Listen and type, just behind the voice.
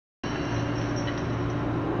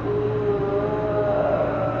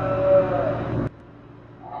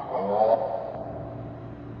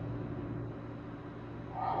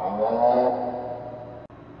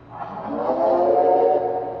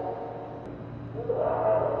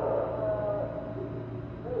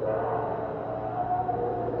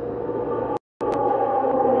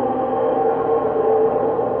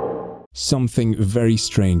Something very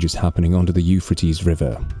strange is happening under the Euphrates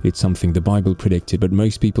River. It's something the Bible predicted, but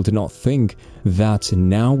most people did not think that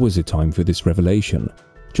now was the time for this revelation.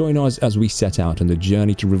 Join us as we set out on the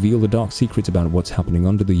journey to reveal the dark secrets about what's happening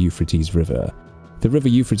under the Euphrates River. The river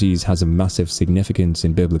Euphrates has a massive significance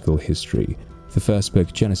in biblical history. The first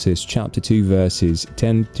book, Genesis chapter 2 verses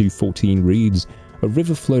 10 to 14 reads, "A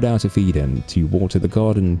river flowed out of Eden to water the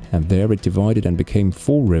garden, and there it divided and became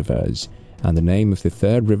 4 rivers. And the name of the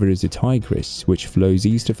third river is the Tigris, which flows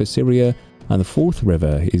east of Assyria, and the 4th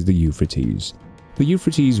river is the Euphrates." The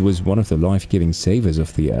Euphrates was one of the life-giving savers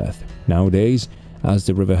of the earth. Nowadays, as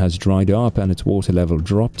the river has dried up and its water level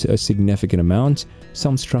dropped a significant amount,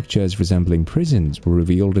 some structures resembling prisons were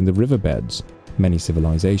revealed in the riverbeds. Many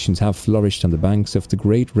civilizations have flourished on the banks of the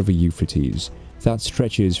great river Euphrates, that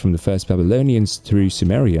stretches from the first Babylonians through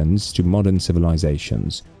Sumerians to modern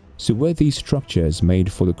civilizations. So were these structures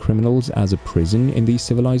made for the criminals as a prison in these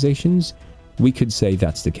civilizations? We could say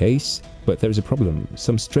that's the case, but there's a problem.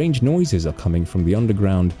 Some strange noises are coming from the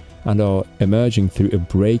underground and are emerging through a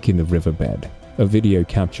break in the riverbed. A video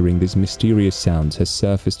capturing these mysterious sounds has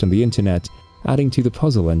surfaced on the internet, adding to the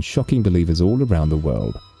puzzle and shocking believers all around the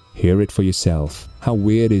world. Hear it for yourself. How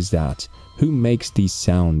weird is that? Who makes these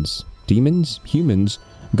sounds? Demons? Humans?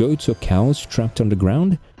 Goats or cows trapped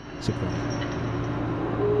underground? Surprise.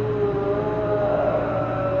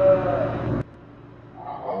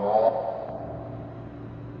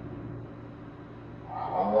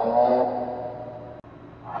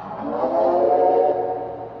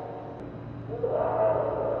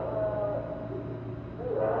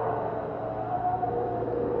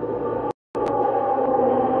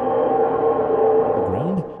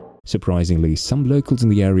 Surprisingly, some locals in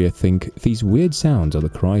the area think these weird sounds are the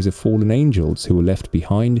cries of fallen angels who were left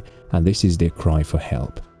behind, and this is their cry for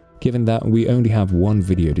help. Given that we only have one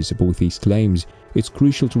video to support these claims, it's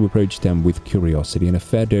crucial to approach them with curiosity and a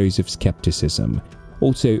fair dose of skepticism.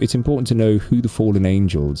 Also, it's important to know who the fallen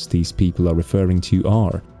angels these people are referring to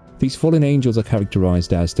are. These fallen angels are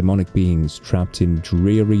characterized as demonic beings trapped in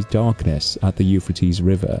dreary darkness at the Euphrates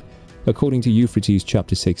River. According to Euphrates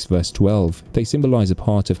chapter 6 verse 12, they symbolize a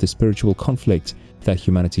part of the spiritual conflict that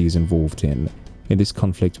humanity is involved in. In this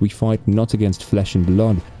conflict, we fight not against flesh and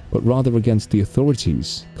blood, but rather against the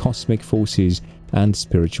authorities, cosmic forces, and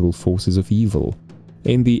spiritual forces of evil.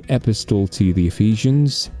 In the epistle to the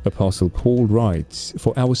Ephesians, Apostle Paul writes,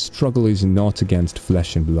 "For our struggle is not against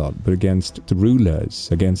flesh and blood, but against the rulers,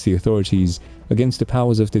 against the authorities, against the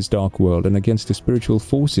powers of this dark world, and against the spiritual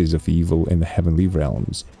forces of evil in the heavenly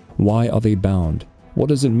realms." Why are they bound? What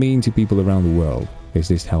does it mean to people around the world? Is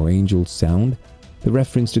this how angels sound? The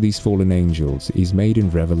reference to these fallen angels is made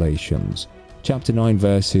in Revelations. Chapter 9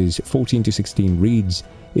 verses 14 to 16 reads,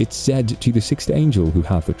 "It said to the 6th angel who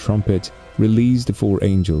had the trumpet, release the 4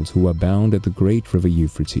 angels who are bound at the great river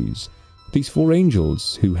Euphrates." These 4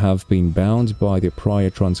 angels who have been bound by their prior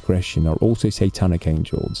transgression are also satanic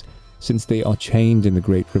angels. Since they are chained in the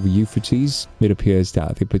great river Euphrates, it appears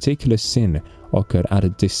that the particular sin occurred at a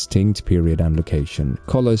distinct period and location.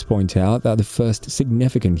 Scholars point out that the first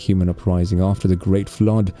significant human uprising after the Great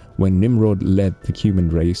Flood, when Nimrod led the human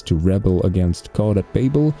race to rebel against God at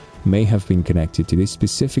Babel, may have been connected to this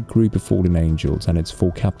specific group of fallen angels and its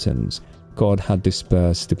 4 captains. God had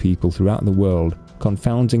dispersed the people throughout the world,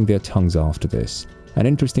 confounding their tongues after this. An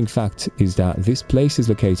interesting fact is that this place is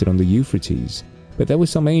located on the Euphrates. But there were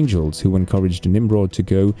some angels who encouraged Nimrod to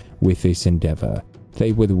go with this endeavor.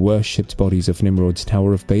 They were the worshipped bodies of Nimrod's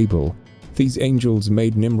Tower of Babel. These angels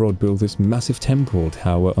made Nimrod build this massive temple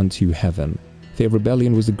tower unto heaven. Their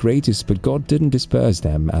rebellion was the greatest, but God didn't disperse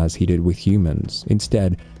them as he did with humans.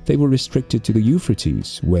 Instead, they were restricted to the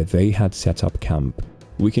Euphrates, where they had set up camp.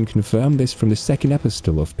 We can confirm this from the second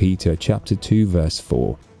epistle of Peter chapter 2 verse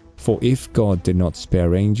 4. "For if God did not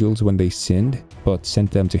spare angels when they sinned, but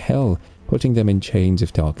sent them to hell, putting them in chains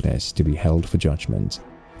of darkness to be held for judgment."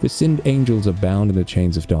 The sinned angels are bound in the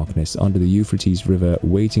chains of darkness under the Euphrates River,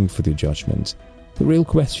 waiting for their judgment. The real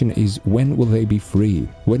question is, when will they be free?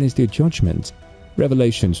 When is their judgment?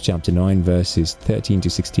 Revelations chapter 9 verses 13 to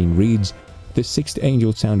 16 reads, "The 6th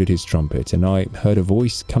angel sounded his trumpet, and I heard a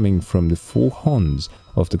voice coming from the 4 horns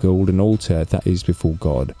of the golden altar that is before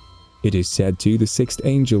God. It is said to the 6th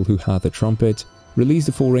angel who had the trumpet, release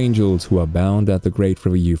the 4 angels who are bound at the great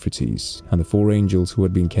river Euphrates." And the 4 angels who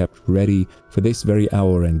had been kept ready for this very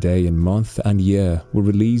hour and day and month and year were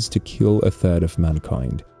released to kill 1/3 of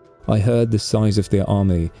mankind. I heard the size of their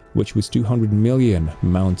army, which was 200 million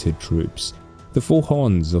mounted troops. The 4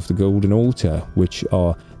 horns of the golden altar, which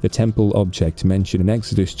are the temple object mentioned in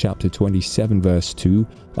Exodus chapter 27 verse 2,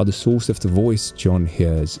 are the source of the voice John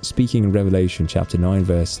hears, speaking in Revelation chapter 9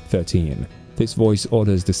 verse 13. This voice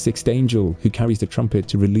orders the 6th angel, who carries the trumpet,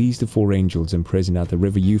 to release the 4 angels imprisoned at the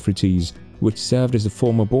river Euphrates, which served as a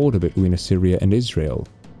former border between Assyria and Israel.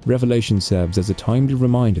 Revelation serves as a timely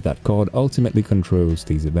reminder that God ultimately controls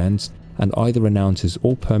these events and either announces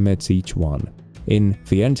or permits each one. In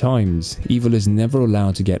the end times, evil is never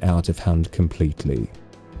allowed to get out of hand completely.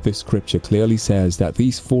 This scripture clearly says that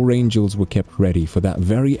these 4 angels were kept ready for that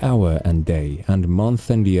very hour and day and month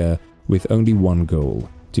and year with only one goal: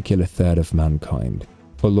 to kill 1/3 of mankind,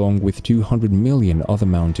 along with 200 million other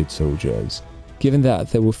mounted soldiers. Given that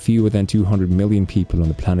there were fewer than 200 million people on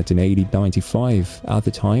the planet in AD 95 at the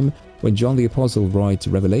time when John the Apostle writes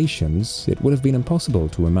Revelations, it would have been impossible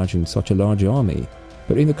to imagine such a large army.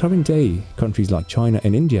 But in the current day, countries like China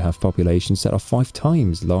and India have populations that are 5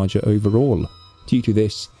 times larger overall. Due to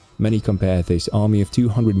this, many compare this army of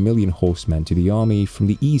 200 million horsemen to the army from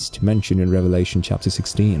the east mentioned in Revelation chapter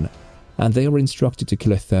 16, and they are instructed to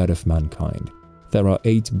kill 1/3 of mankind. There are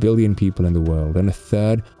 8 billion people in the world, and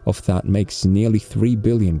 1/3 of that makes nearly 3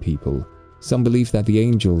 billion people. Some believe that the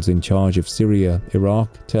angels in charge of Syria, Iraq,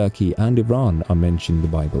 Turkey, and Iran are mentioned in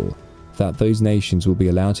the Bible, that those nations will be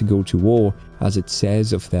allowed to go to war, as it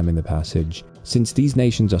says of them in the passage, since these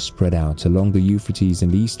nations are spread out along the Euphrates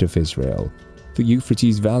and east of Israel. The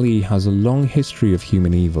Euphrates Valley has a long history of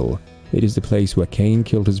human evil. It is the place where Cain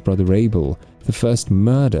killed his brother Abel, the first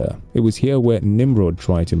murder. It was here where Nimrod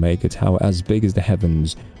tried to make a tower as big as the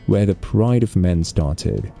heavens, where the pride of men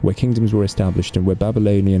started, where kingdoms were established, and where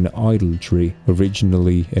Babylonian idolatry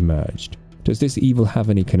originally emerged. Does this evil have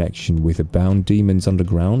any connection with the bound demons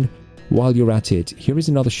underground? While you're at it, here is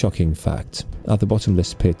another shocking fact. At the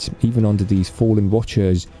bottomless pit, even under these fallen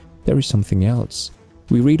watchers, there is something else.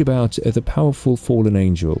 We read about the powerful fallen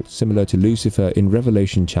angel, similar to Lucifer in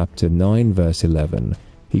Revelation chapter 9 verse 11.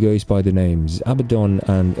 He goes by the names Abaddon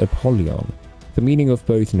and Apollyon. The meaning of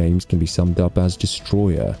both names can be summed up as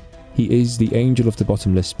destroyer. He is the angel of the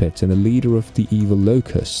bottomless pit and the leader of the evil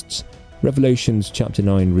locusts. Revelations chapter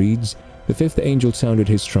 9 reads, "The 5th angel sounded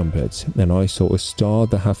his trumpet, and I saw a star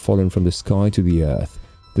that had fallen from the sky to the earth.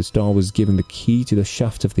 The star was given the key to the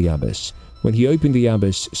shaft of the abyss. When he opened the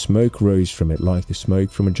abyss, smoke rose from it like the smoke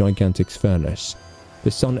from a gigantic furnace. The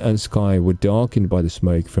sun and sky were darkened by the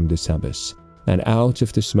smoke from this abyss. And out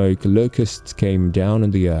of the smoke locusts came down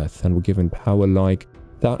on the earth and were given power like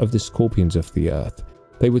that of the scorpions of the earth.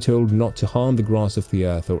 They were told not to harm the grass of the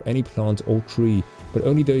earth or any plant or tree, but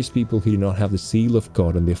only those people who did not have the seal of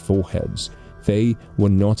God on their foreheads. They were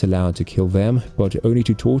not allowed to kill them, but only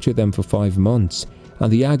to torture them for 5 months,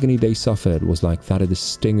 and the agony they suffered was like that of the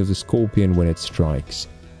sting of the scorpion when it strikes.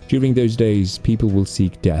 During those days, people will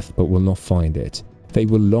seek death but will not find it. They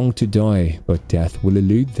will long to die, but death will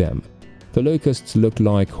elude them. The locusts looked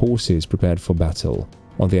like horses prepared for battle.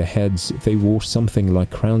 On their heads they wore something like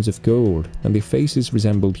crowns of gold, and their faces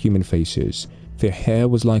resembled human faces. Their hair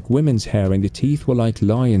was like women's hair, and their teeth were like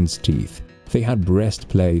lions' teeth. They had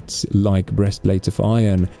breastplates like breastplates of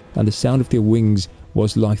iron, and the sound of their wings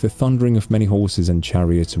was like the thundering of many horses and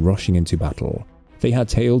chariots rushing into battle. They had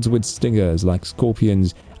tails with stingers like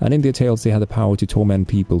scorpions, and in their tails they had the power to torment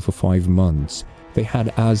people for 5 months. They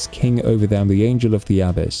had as king over them the angel of the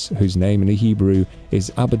abyss, whose name in the Hebrew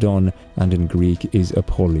is Abaddon and in Greek is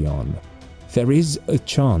Apollyon. There is a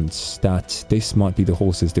chance that this might be the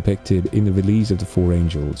horses depicted in the release of the 4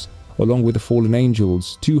 angels. Along with the fallen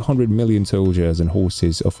angels, 200 million soldiers and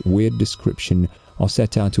horses of weird description are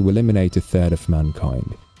set out to eliminate 1/3 of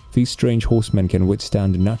mankind. These strange horsemen can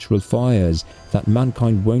withstand natural fires that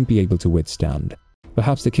mankind won't be able to withstand.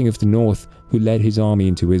 Perhaps the king of the north, who led his army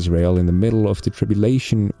into Israel in the middle of the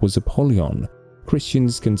tribulation, was Apollyon.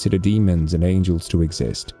 Christians consider demons and angels to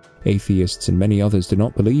exist. Atheists and many others do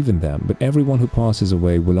not believe in them, but everyone who passes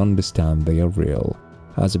away will understand they are real.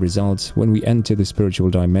 As a result, when we enter the spiritual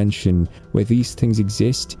dimension where these things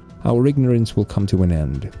exist, our ignorance will come to an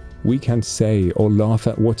end. We can say or laugh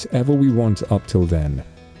at whatever we want up till then,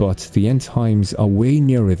 but the end times are way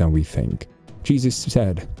nearer than we think. Jesus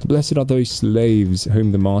said, "Blessed are those slaves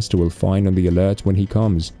whom the master will find on the alert when he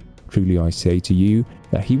comes. Truly I say to you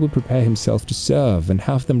that he will prepare himself to serve and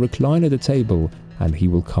have them recline at the table, and he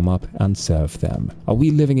will come up and serve them." Are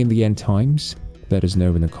we living in the end times? Let us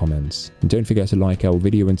know in the comments. And don't forget to like our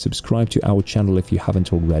video and subscribe to our channel if you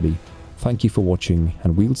haven't already. Thank you for watching,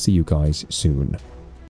 and we'll see you guys soon.